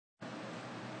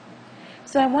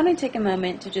So I want to take a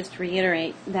moment to just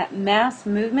reiterate that mass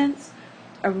movements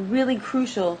are really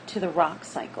crucial to the rock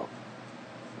cycle.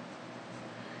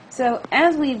 So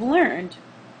as we've learned,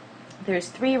 there's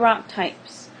 3 rock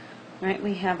types, right?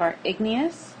 We have our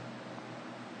igneous,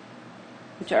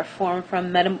 which are formed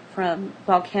from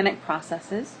volcanic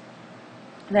processes.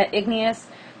 That igneous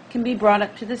can be brought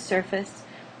up to the surface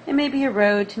and maybe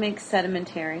erode to make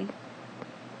sedimentary.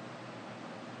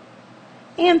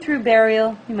 And through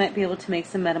burial, you might be able to make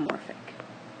some metamorphic.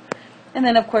 And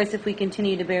then, of course, if we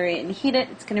continue to bury it and heat it,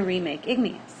 it's going to remake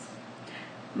igneous.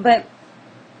 But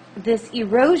this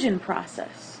erosion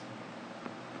process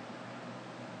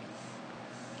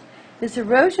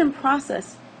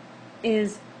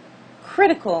is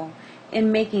critical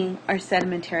in making our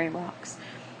sedimentary rocks.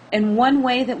 And one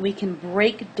way that we can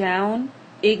break down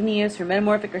igneous or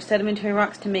metamorphic or sedimentary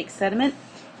rocks to make sediment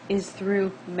is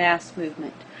through mass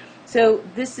movement. So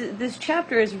this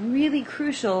chapter is really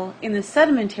crucial in the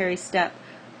sedimentary step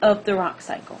of the rock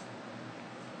cycle.